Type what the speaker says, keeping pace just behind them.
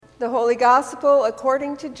The Holy Gospel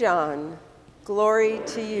according to John. Glory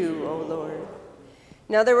to you, O Lord.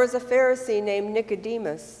 Now there was a Pharisee named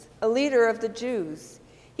Nicodemus, a leader of the Jews.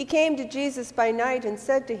 He came to Jesus by night and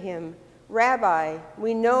said to him, "Rabbi,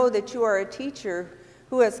 we know that you are a teacher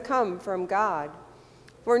who has come from God.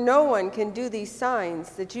 For no one can do these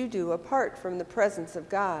signs that you do apart from the presence of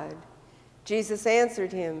God." Jesus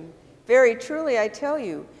answered him, "Very truly I tell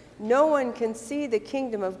you, no one can see the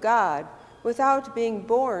kingdom of God without being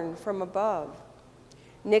born from above."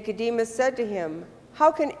 Nicodemus said to him,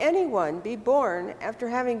 "How can anyone be born after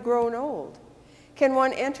having grown old? Can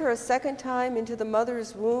one enter a second time into the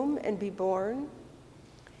mother's womb and be born?"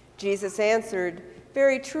 Jesus answered,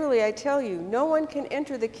 "Very truly I tell you, no one can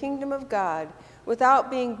enter the kingdom of God without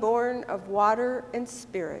being born of water and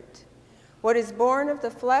spirit. What is born of the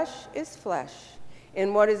flesh is flesh,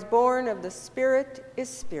 and what is born of the Spirit is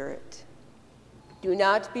spirit. Do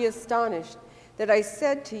not be astonished that I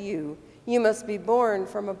said to you, you must be born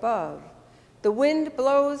from above. The wind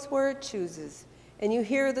blows where it chooses, and you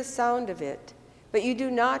hear the sound of it, but you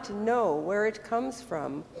do not know where it comes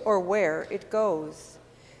from or where it goes.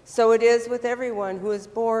 So it is with everyone who is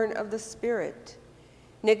born of the Spirit."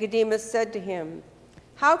 Nicodemus said to him,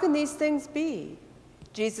 "How can these things be?"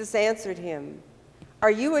 Jesus answered him,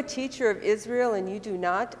 "Are you a teacher of Israel and you do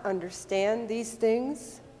not understand these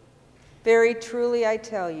things? Very truly I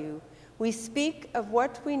tell you, we speak of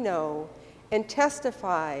what we know and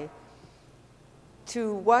testify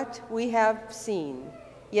to what we have seen,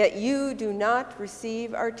 yet you do not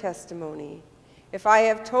receive our testimony. If I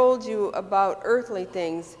have told you about earthly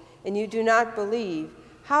things and you do not believe,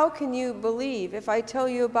 how can you believe if I tell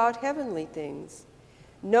you about heavenly things?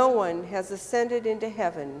 No one has ascended into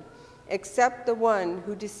heaven except the one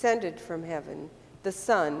who descended from heaven, the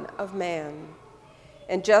Son of Man.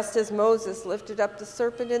 And just as Moses lifted up the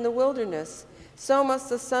serpent in the wilderness, so must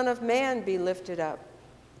the Son of Man be lifted up,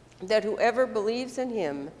 that whoever believes in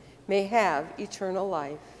him may have eternal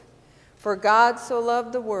life. For God so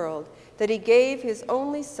loved the world that he gave his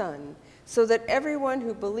only Son, so that everyone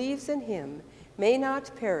who believes in him may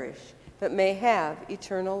not perish, but may have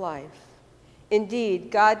eternal life.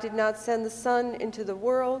 Indeed, God did not send the Son into the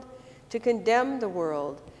world to condemn the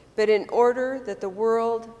world, but in order that the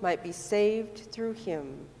world might be saved through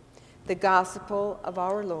him. The gospel of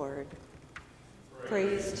our Lord.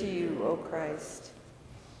 Praise to you, O Christ.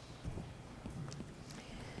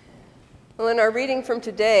 Well, in our reading from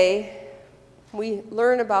today, we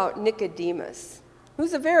learn about Nicodemus,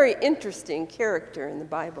 who's a very interesting character in the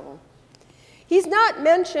Bible. He's not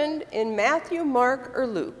mentioned in Matthew, Mark, or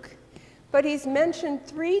Luke, but he's mentioned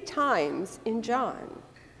 3 times in John.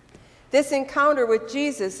 This encounter with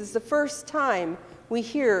Jesus is the first time we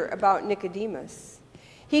hear about Nicodemus.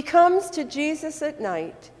 He comes to Jesus at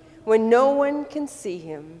night when no one can see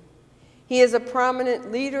him. He is a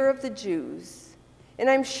prominent leader of the Jews, and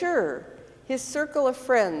I'm sure his circle of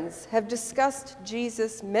friends have discussed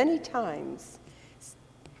Jesus many times.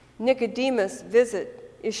 Nicodemus'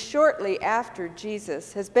 visit is shortly after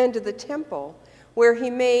Jesus has been to the temple, where he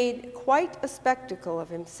made quite a spectacle of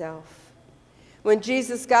himself. When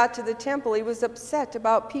Jesus got to the temple, he was upset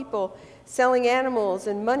about people selling animals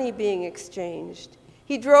and money being exchanged.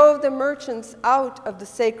 He drove the merchants out of the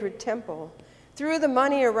sacred temple, threw the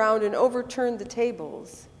money around, and overturned the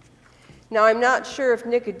tables. Now, I'm not sure if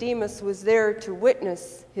Nicodemus was there to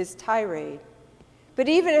witness his tirade, but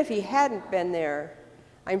even if he hadn't been there,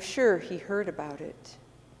 I'm sure he heard about it.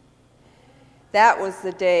 That was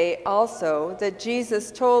the day also that Jesus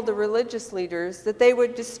told the religious leaders that they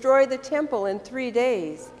would destroy the temple in 3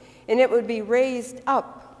 days, and it would be raised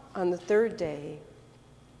up on the 3rd day.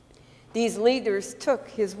 These leaders took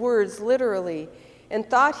his words literally and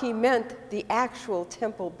thought he meant the actual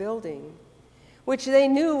temple building, which they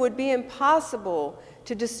knew would be impossible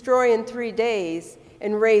to destroy in 3 days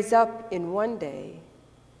and raise up in 1 day.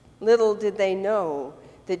 Little did they know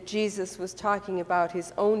that Jesus was talking about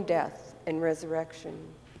his own death and resurrection.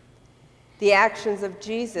 The actions of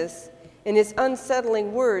Jesus and his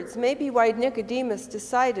unsettling words may be why Nicodemus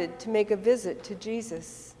decided to make a visit to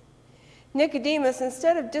Jesus. Nicodemus,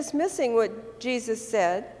 instead of dismissing what Jesus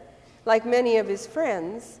said, like many of his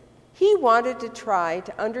friends, he wanted to try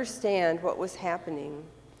to understand what was happening.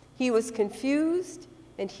 He was confused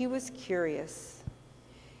and he was curious.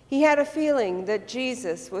 He had a feeling that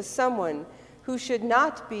Jesus was someone who should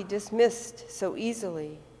not be dismissed so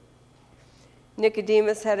easily.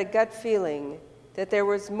 Nicodemus had a gut feeling that there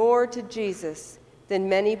was more to Jesus than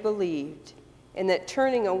many believed, and that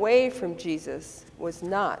turning away from Jesus was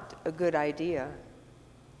not a good idea.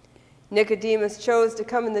 Nicodemus chose to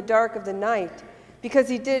come in the dark of the night because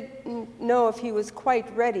he didn't know if he was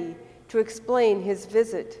quite ready to explain his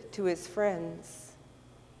visit to his friends.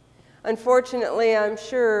 Unfortunately, I'm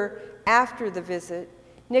sure after the visit,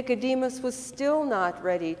 Nicodemus was still not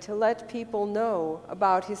ready to let people know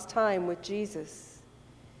about his time with Jesus.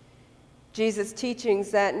 Jesus'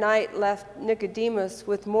 teachings that night left Nicodemus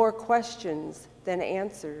with more questions than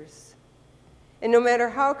answers. And no matter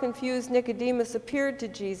how confused Nicodemus appeared to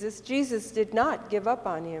Jesus, Jesus did not give up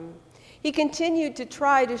on him. He continued to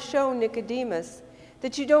try to show Nicodemus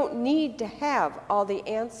that you don't need to have all the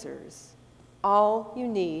answers. All you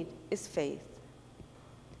need is faith.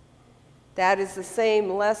 That is the same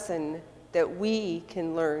lesson that we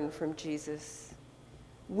can learn from Jesus.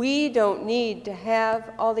 We don't need to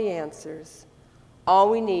have all the answers. All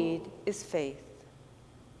we need is faith.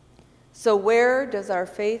 So where does our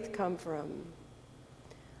faith come from?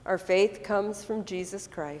 Our faith comes from Jesus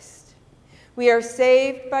Christ. We are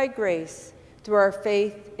saved by grace through our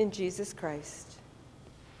faith in Jesus Christ.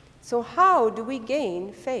 So how do we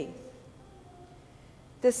gain faith?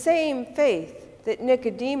 The same faith that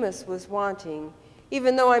Nicodemus was wanting,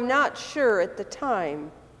 even though I'm not sure at the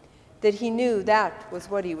time that he knew that was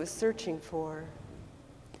what he was searching for.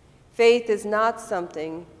 Faith is not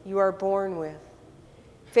something you are born with.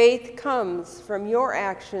 Faith comes from your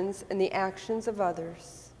actions and the actions of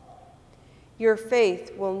others. Your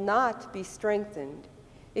faith will not be strengthened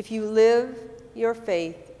if you live your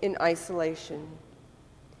faith in isolation.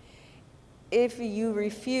 If you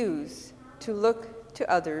refuse to look to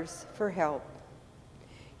others for help.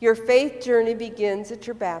 Your faith journey begins at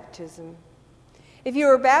your baptism. If you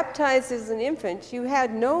were baptized as an infant, you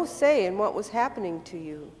had no say in what was happening to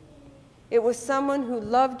you. It was someone who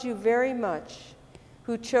loved you very much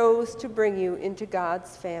who chose to bring you into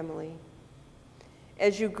God's family.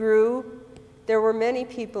 As you grew, there were many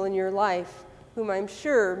people in your life whom I'm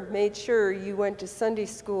sure made sure you went to Sunday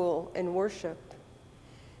school and worshiped.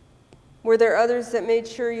 Were there others that made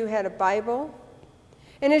sure you had a Bible?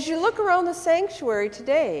 And as you look around the sanctuary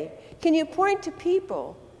today, can you point to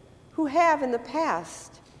people who have in the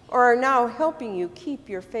past or are now helping you keep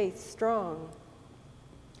your faith strong?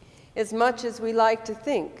 As much as we like to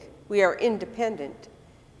think we are independent,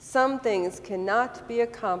 some things cannot be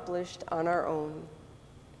accomplished on our own.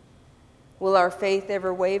 Will our faith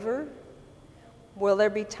ever waver? Will there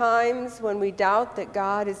be times when we doubt that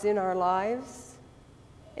God is in our lives?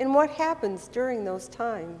 And what happens during those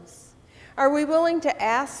times? Are we willing to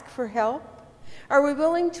ask for help? Are we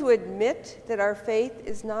willing to admit that our faith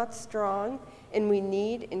is not strong and we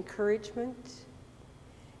need encouragement?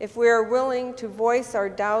 If we are willing to voice our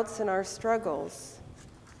doubts and our struggles,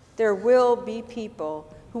 there will be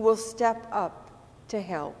people who will step up to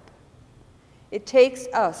help. It takes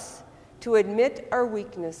us to admit our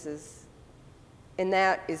weaknesses, and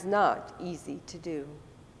that is not easy to do.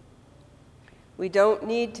 We don't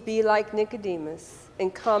need to be like Nicodemus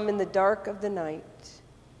and come in the dark of the night.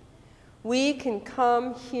 We can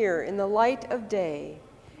come here in the light of day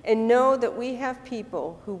and know that we have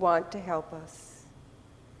people who want to help us.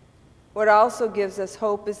 What also gives us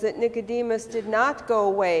hope is that Nicodemus did not go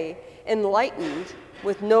away enlightened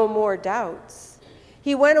with no more doubts.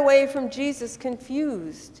 He went away from Jesus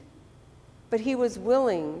confused, but he was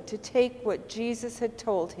willing to take what Jesus had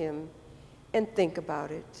told him and think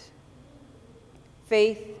about it.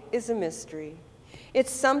 Faith is a mystery.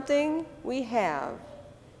 It's something we have,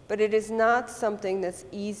 but it is not something that's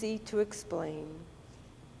easy to explain.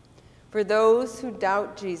 For those who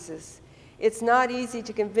doubt Jesus, it's not easy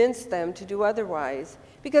to convince them to do otherwise,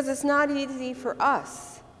 because it's not easy for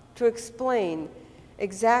us to explain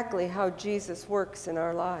exactly how Jesus works in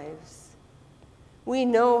our lives. We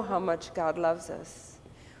know how much God loves us.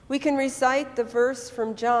 We can recite the verse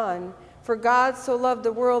from John, "For God so loved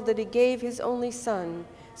the world that he gave his only Son,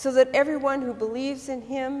 so that everyone who believes in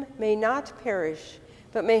him may not perish,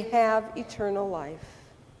 but may have eternal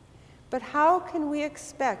life." But how can we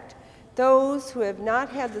expect those who have not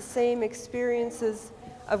had the same experiences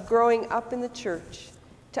of growing up in the church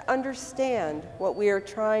to understand what we are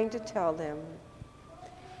trying to tell them?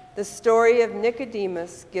 The story of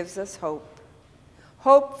Nicodemus gives us hope.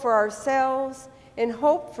 Hope for ourselves and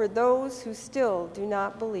hope for those who still do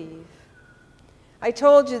not believe. I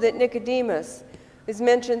told you that Nicodemus is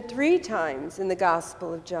mentioned 3 times in the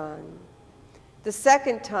Gospel of John. The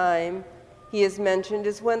second time he is mentioned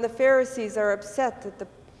is when the Pharisees are upset that the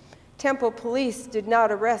temple police did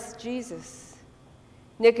not arrest Jesus.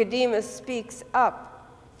 Nicodemus speaks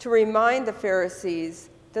up to remind the Pharisees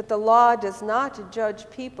that the law does not judge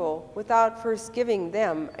people without first giving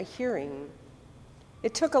them a hearing.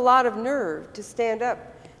 It took a lot of nerve to stand up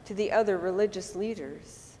to the other religious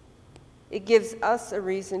leaders. It gives us a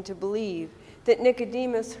reason to believe that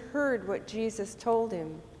Nicodemus heard what Jesus told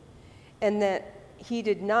him and that he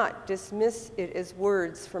did not dismiss it as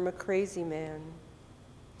words from a crazy man.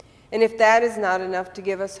 And if that is not enough to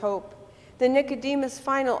give us hope, then Nicodemus'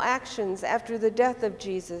 final actions after the death of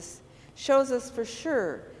Jesus shows us for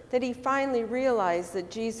sure that he finally realized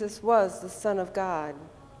that Jesus was the Son of God.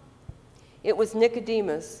 It was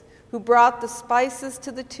Nicodemus who brought the spices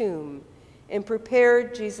to the tomb and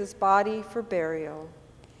prepared Jesus' body for burial.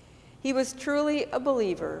 He was truly a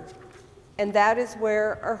believer, and that is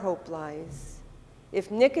where our hope lies. If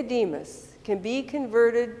Nicodemus can be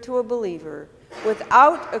converted to a believer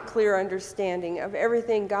without a clear understanding of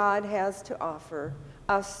everything God has to offer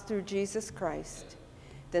us through Jesus Christ,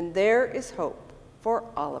 then there is hope for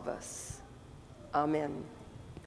all of us. Amen.